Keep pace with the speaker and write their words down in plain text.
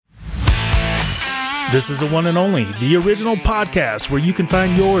This is the one and only, the original podcast where you can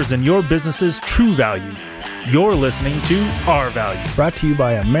find yours and your business's true value. You're listening to Our Value. Brought to you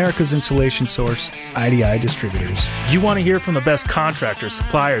by America's Insulation Source, IDI Distributors. You want to hear from the best contractors,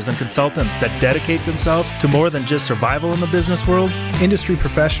 suppliers, and consultants that dedicate themselves to more than just survival in the business world? Industry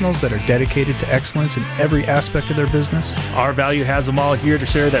professionals that are dedicated to excellence in every aspect of their business. Our Value has them all here to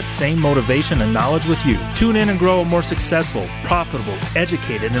share that same motivation and knowledge with you. Tune in and grow a more successful, profitable,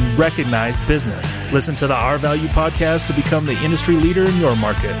 educated, and recognized business. Listen to the Our Value podcast to become the industry leader in your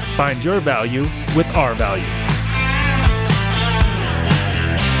market. Find your value with Our Value.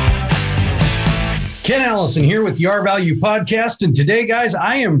 Ken Allison here with the Our Value podcast. And today, guys,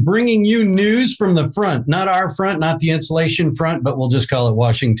 I am bringing you news from the front, not our front, not the insulation front, but we'll just call it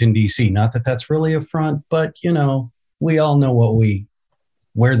Washington, D.C. Not that that's really a front, but, you know, we all know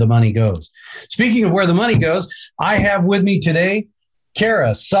where the money goes. Speaking of where the money goes, I have with me today,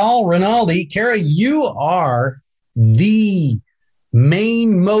 Kara Saul Rinaldi. Kara, you are the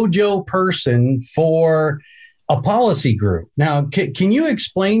main mojo person for a policy group. Now, can you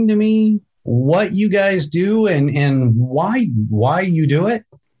explain to me what you guys do and why you do it?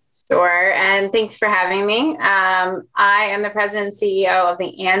 Sure. And thanks for having me. I am the president and CEO of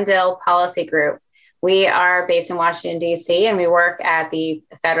the Andil Policy Group. We are based in Washington, D.C., and we work at the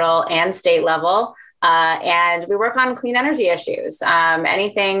federal and state level. And we work on clean energy issues.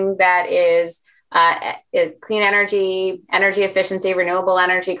 Anything that is clean energy, energy efficiency, renewable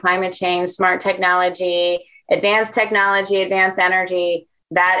energy, climate change, smart technology, advanced energy.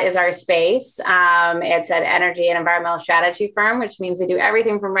 That is our space. It's an energy and environmental strategy firm, which means we do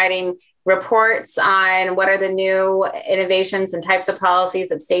everything from writing reports on what are the new innovations and types of policies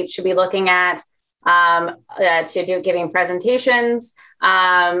that states should be looking at, to giving presentations,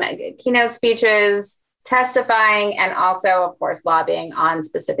 keynote speeches, testifying, and also, of course, lobbying on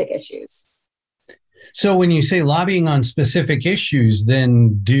specific issues. So when you say lobbying on specific issues,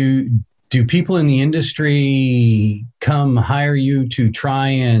 then do people in the industry come hire you to try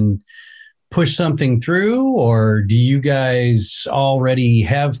and push something through, or do you guys already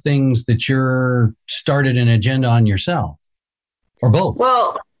have things that you're started an agenda on yourself, or both?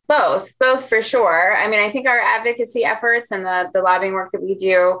 Well, both for sure. I mean, I think our advocacy efforts and the lobbying work that we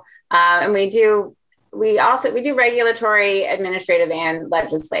do, and we do regulatory, administrative, and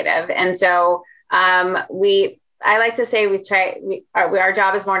legislative. And so I like to say our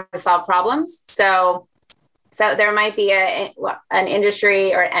job is more to solve problems. So there might be an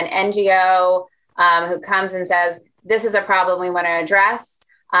industry or an NGO who comes and says, this is a problem we want to address.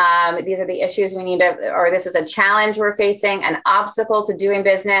 These are the issues we need to, or this is a challenge we're facing, an obstacle to doing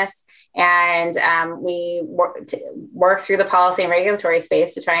business. And we work through the policy and regulatory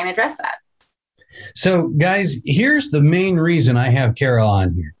space to try and address that. So guys, here's the main reason I have Kara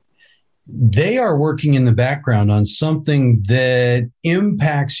on here. They are working in the background on something that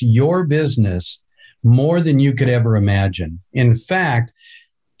impacts your business more than you could ever imagine. In fact,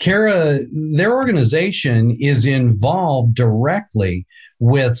 Kara, their organization is involved directly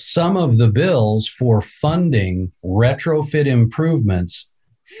with some of the bills for funding retrofit improvements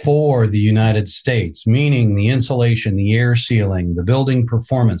for the United States, meaning the insulation, the air sealing, the building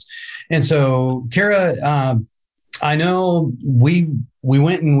performance. And so, Kara, I know we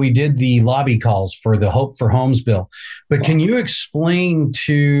went and we did the lobby calls for the Hope for Homes bill, but can you explain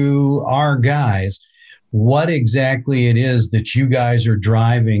to our guys what exactly it is that you guys are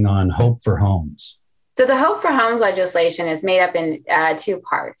driving on Hope for Homes? So the Hope for Homes legislation is made up in two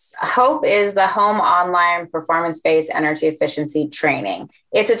parts. Hope is the Home Online Performance-Based Energy Efficiency Training.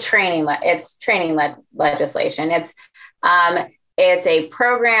 It's training legislation. It's a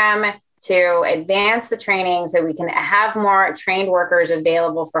program to advance the training so we can have more trained workers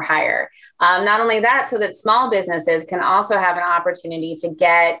available for hire. Not only that, so that small businesses can also have an opportunity to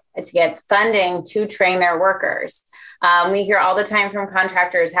get funding to train their workers. We hear all the time from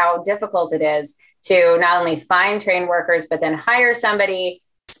contractors how difficult it is to not only find trained workers, but then hire somebody,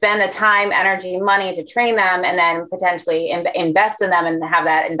 spend the time, energy, money to train them, and then potentially invest in them and have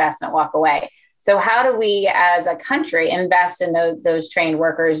that investment walk away. So how do we as a country invest in those trained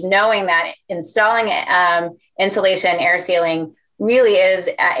workers, knowing that installing insulation, air sealing really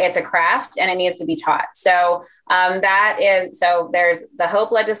it's a craft and it needs to be taught. So there's the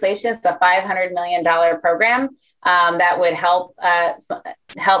HOPE legislation. It's a $500 million program that would help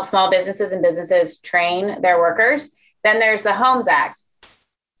small businesses and businesses train their workers. Then there's the HOMES Act,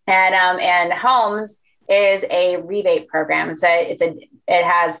 and HOMES is a rebate program. So it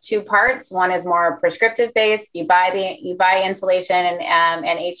has two parts. One is more prescriptive based. You buy insulation and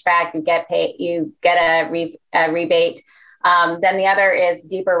HVAC. You get a rebate Then the other is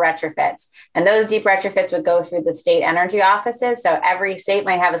deeper retrofits. And those deep retrofits would go through the state energy offices. So every state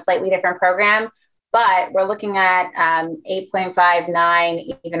might have a slightly different program, but we're looking at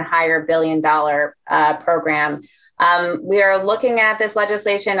 8.59, even higher $1 billion program. We are looking at this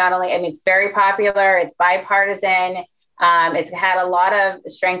legislation, not only, it's very popular, it's bipartisan, it's had a lot of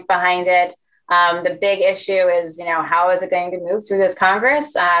strength behind it. The big issue is, how is it going to move through this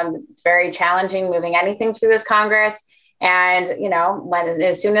Congress? It's very challenging moving anything through this Congress. And,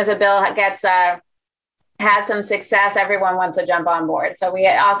 as soon as a bill has some success, everyone wants to jump on board. So we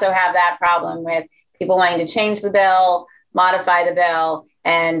also have that problem with people wanting to change the bill, modify the bill.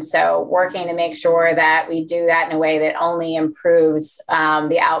 And so working to make sure that we do that in a way that only improves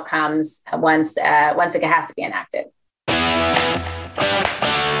the outcomes once it has to be enacted.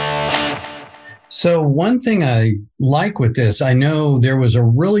 So one thing I like with this, I know there was a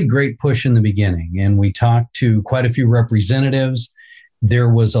really great push in the beginning, and we talked to quite a few representatives. There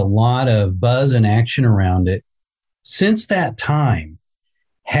was a lot of buzz and action around it. Since that time,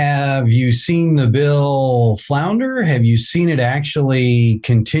 have you seen the bill flounder? Have you seen it actually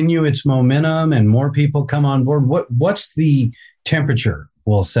continue its momentum and more people come on board? What's the temperature,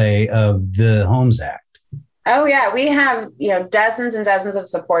 we'll say, of the Homes Act? Oh, yeah. We have, dozens and dozens of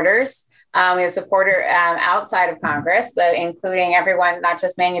supporters. We have supporters outside of Congress, including everyone, not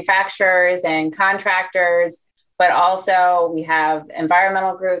just manufacturers and contractors, but also we have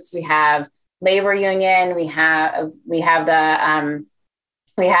environmental groups, we have labor union, we have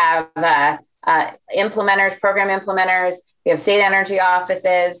implementers, program implementers, we have state energy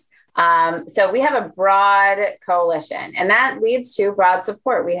offices. So we have a broad coalition, and that leads to broad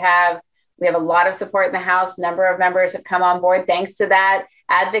support. We have a lot of support in the House. A number of members have come on board thanks to that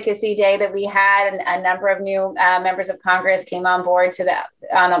advocacy day that we had, and a number of new members of Congress came on board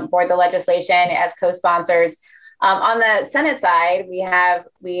the legislation as co-sponsors. On the Senate side, we are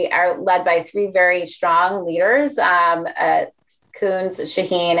led by three very strong leaders: Coons,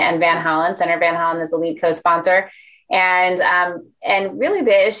 Shaheen, and Van Hollen. Senator Van Hollen is the lead co-sponsor, and really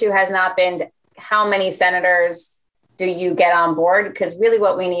the issue has not been how many senators do you get on board, because really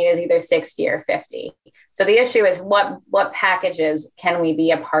what we need is either 60 or 50. So the issue is what packages can we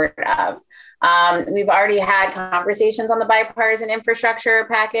be a part of? We've already had conversations on the bipartisan infrastructure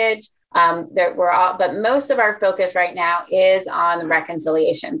package. But most of our focus right now is on the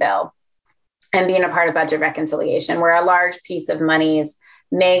reconciliation bill and being a part of budget reconciliation, where a large piece of monies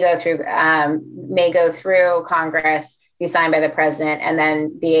may go through Congress, be signed by the president, and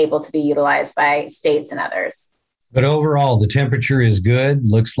then be able to be utilized by states and others. But overall, the temperature is good.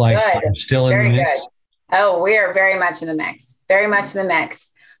 Looks like I'm still in the mix. Good. Oh, we are very much in the mix. Very much in the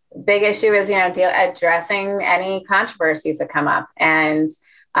mix. Big issue is, addressing any controversies that come up. And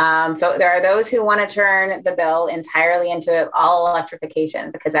so there are those who want to turn the bill entirely into all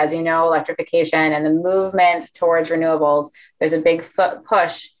electrification, because as you know, electrification and the movement towards renewables, there's a big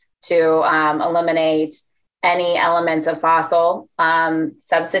push to eliminate any elements of fossil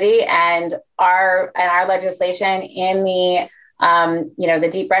subsidy, and our legislation in the the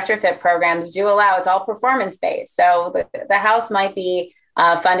deep retrofit programs do allow, it's all performance based. So the House might be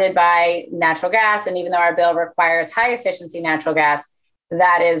funded by natural gas, and even though our bill requires high efficiency natural gas,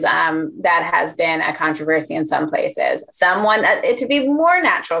 that has been a controversy in some places. Some want it to be more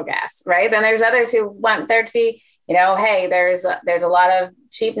natural gas, right? Then there's others who want there to be, hey, there's a lot of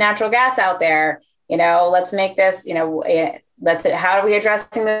cheap natural gas out there. Let's make this, how are we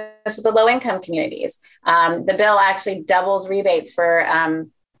addressing this with the low income communities? The bill actually doubles rebates for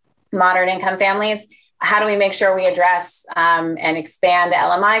moderate income families. How do we make sure we address and expand the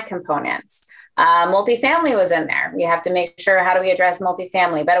LMI components? Multifamily was in there. We have to make sure, how do we address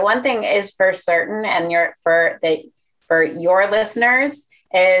multifamily? But one thing is for certain, and for your listeners,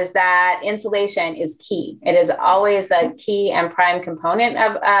 is that insulation is key. It is always the key and prime component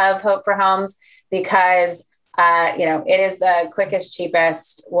of Hope for Homes, because it is the quickest,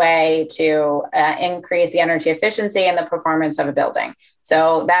 cheapest way to increase the energy efficiency and the performance of a building.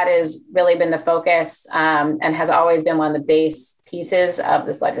 So that has really been the focus and has always been one of the base pieces of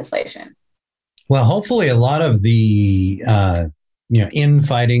this legislation. Well, hopefully a lot of the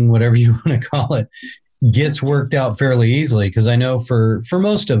infighting, whatever you want to call it, gets worked out fairly easily, because I know for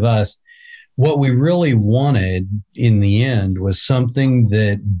most of us, what we really wanted in the end was something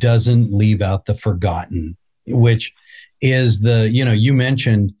that doesn't leave out the forgotten, which is you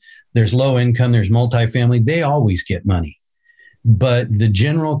mentioned there's low income, there's multifamily, they always get money. But the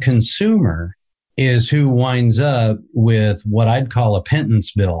general consumer is who winds up with what I'd call a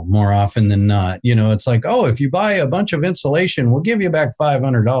pittance bill more often than not. It's like, oh, if you buy a bunch of insulation, we'll give you back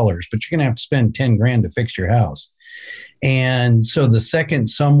 $500, but you're going to have to spend $10,000 to fix your house. And so the second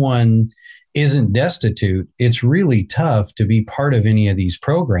someone isn't destitute, it's really tough to be part of any of these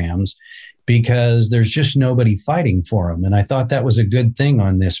programs because there's just nobody fighting for them. And I thought that was a good thing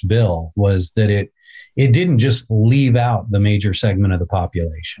on this bill, was that it didn't just leave out the major segment of the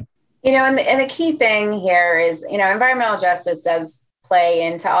population. And the key thing here is, environmental justice does play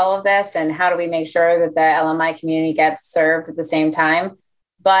into all of this, and how do we make sure that the LMI community gets served at the same time.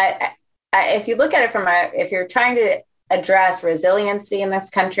 But if you look at it if you're trying to address resiliency in this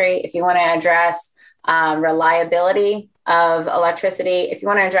country, if you want to address reliability of electricity, if you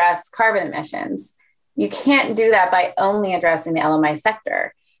want to address carbon emissions, you can't do that by only addressing the LMI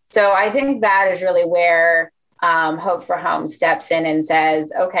sector. So I think that is really where Hope for Homes steps in and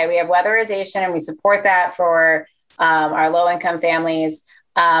says, okay, we have weatherization and we support that for our low-income families,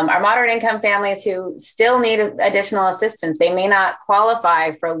 our moderate income families who still need additional assistance. They may not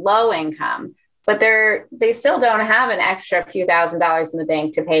qualify for low income, but they still don't have an extra few $1,000s in the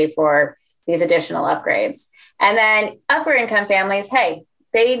bank to pay for these additional upgrades. And then upper income families, hey,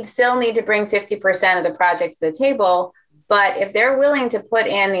 they still need to bring 50% of the project to the table. But if they're willing to put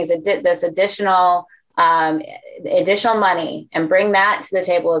in this additional money and bring that to the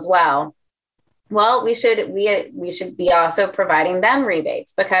table as well, we should be also providing them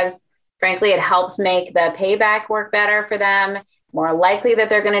rebates, because frankly, it helps make the payback work better for them, more likely that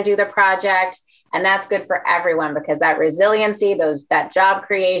they're going to do the project. And that's good for everyone, because that resiliency, that job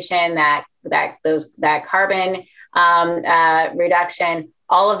creation, that carbon reduction,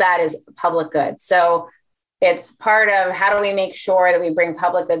 all of that is public good. So it's part of how do we make sure that we bring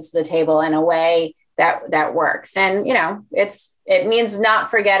public goods to the table in a way that works. And, it means not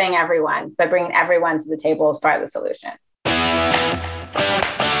forgetting everyone, but bringing everyone to the table as part of the solution. I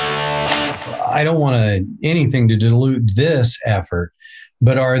don't want anything to dilute this effort,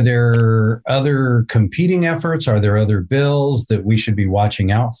 but are there other competing efforts? Are there other bills that we should be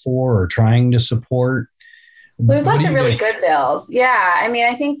watching out for or trying to support? There's lots of really good bills. Yeah. I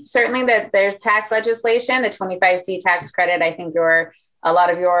mean, I think certainly that there's tax legislation, the 25C tax credit. I think or the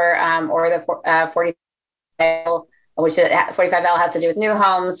 45L, which 45L has to do with new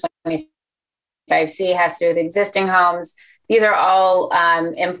homes. 25C has to do with existing homes. These are all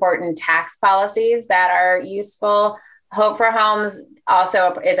important tax policies that are useful. Hope for Homes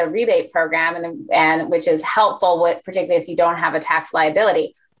also is a rebate program, and which is helpful, particularly if you don't have a tax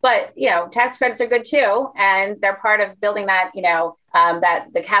liability. But tax credits are good too, and they're part of building that that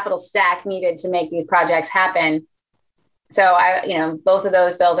the capital stack needed to make these projects happen. So both of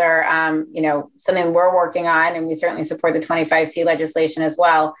those bills are something we're working on, and we certainly support the 25C legislation as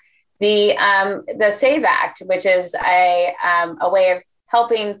well. The SAVE Act, which is a way of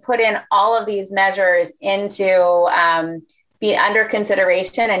helping put in all of these measures into be under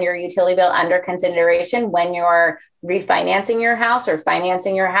consideration, and your utility bill under consideration when you're refinancing your house or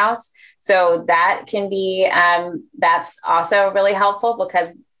financing your house. So that can be, that's also really helpful, because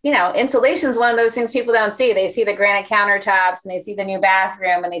insulation is one of those things people don't see. They see the granite countertops and they see the new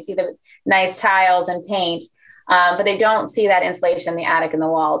bathroom and they see the nice tiles and paint, but they don't see that insulation in the attic and the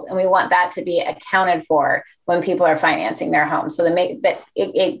walls. And we want that to be accounted for when people are financing their homes, so that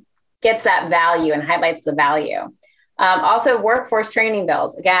it gets that value and highlights the value. Also, workforce training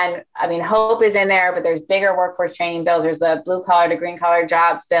bills. Again, I mean, Hope is in there, but there's bigger workforce training bills. There's the blue collar to green collar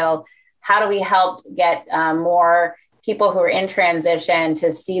jobs bill. How do we help get more people who are in transition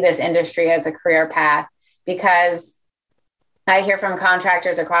to see this industry as a career path? Because I hear from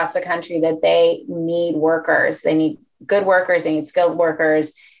contractors across the country that they need workers. They need good workers. They need skilled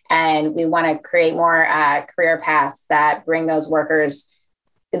workers. And we want to create more career paths that bring those workers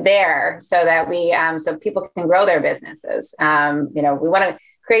there, so that so people can grow their businesses. We want to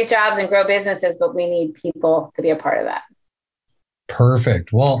create jobs and grow businesses, but we need people to be a part of that.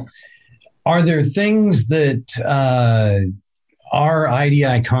 Perfect. Well, are there things that our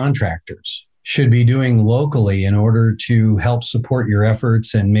IDI contractors should be doing locally in order to help support your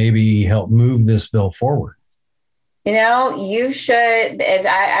efforts and maybe help move this bill forward? You should,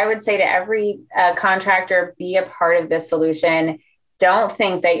 I would say to every contractor, be a part of this solution. Don't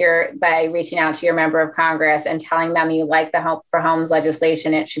think that by reaching out to your member of Congress and telling them you like the Hope for Homes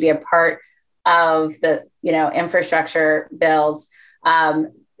legislation, it should be a part of the, infrastructure bills.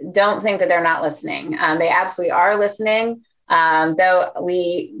 Don't think that they're not listening. They absolutely are listening. Though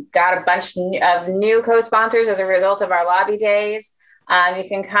we got a bunch of new co-sponsors as a result of our lobby days. You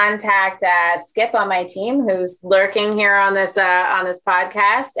can contact Skip on my team, who's lurking here on this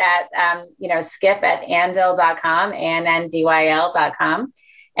podcast at skip@andil.com, ANNDYL.com,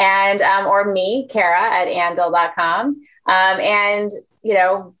 and or me, Kara, at andil.com. And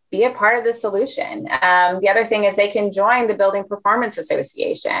be a part of the solution. The other thing is they can join the Building Performance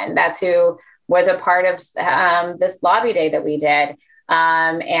Association. That's who was a part of this lobby day that we did.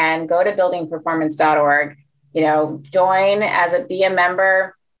 And go to buildingperformance.org, join be a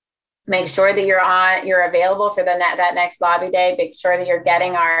member, make sure that you're available for that next lobby day, make sure that you're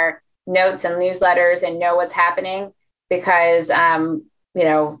getting our notes and newsletters and know what's happening, because,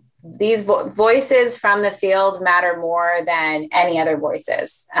 these voices from the field matter more than any other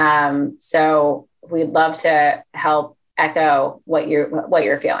voices. So we'd love to help echo what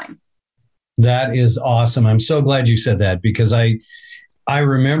you're feeling. That is awesome. I'm so glad you said that, because I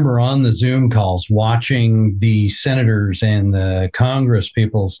remember on the Zoom calls watching the senators and the Congress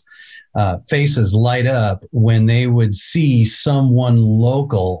people's faces light up when they would see someone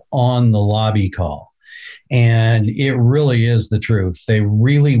local on the lobby call. And it really is the truth. They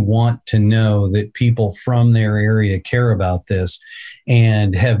really want to know that people from their area care about this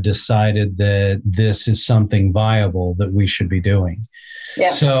and have decided that this is something viable that we should be doing. Yeah.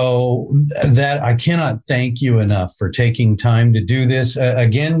 So that I cannot thank you enough for taking time to do this.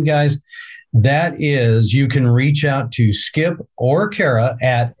 Again, guys, that is, you can reach out to Skip or Kara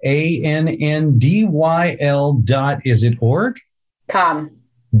at ANNDYL. Is it org? .com.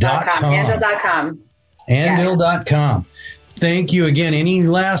 Andil.com. Andil.com. Thank you again. Any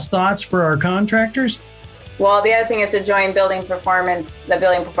last thoughts for our contractors? Well, the other thing is to join the Building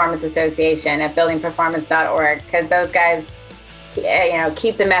Performance Association at buildingperformance.org, because those guys,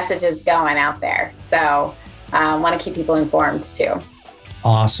 keep the messages going out there. So want to keep people informed too.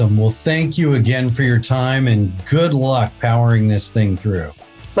 Awesome. Well, thank you again for your time, and good luck powering this thing through.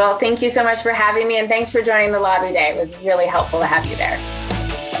 Well, thank you so much for having me, and thanks for joining the lobby day. It was really helpful to have you there.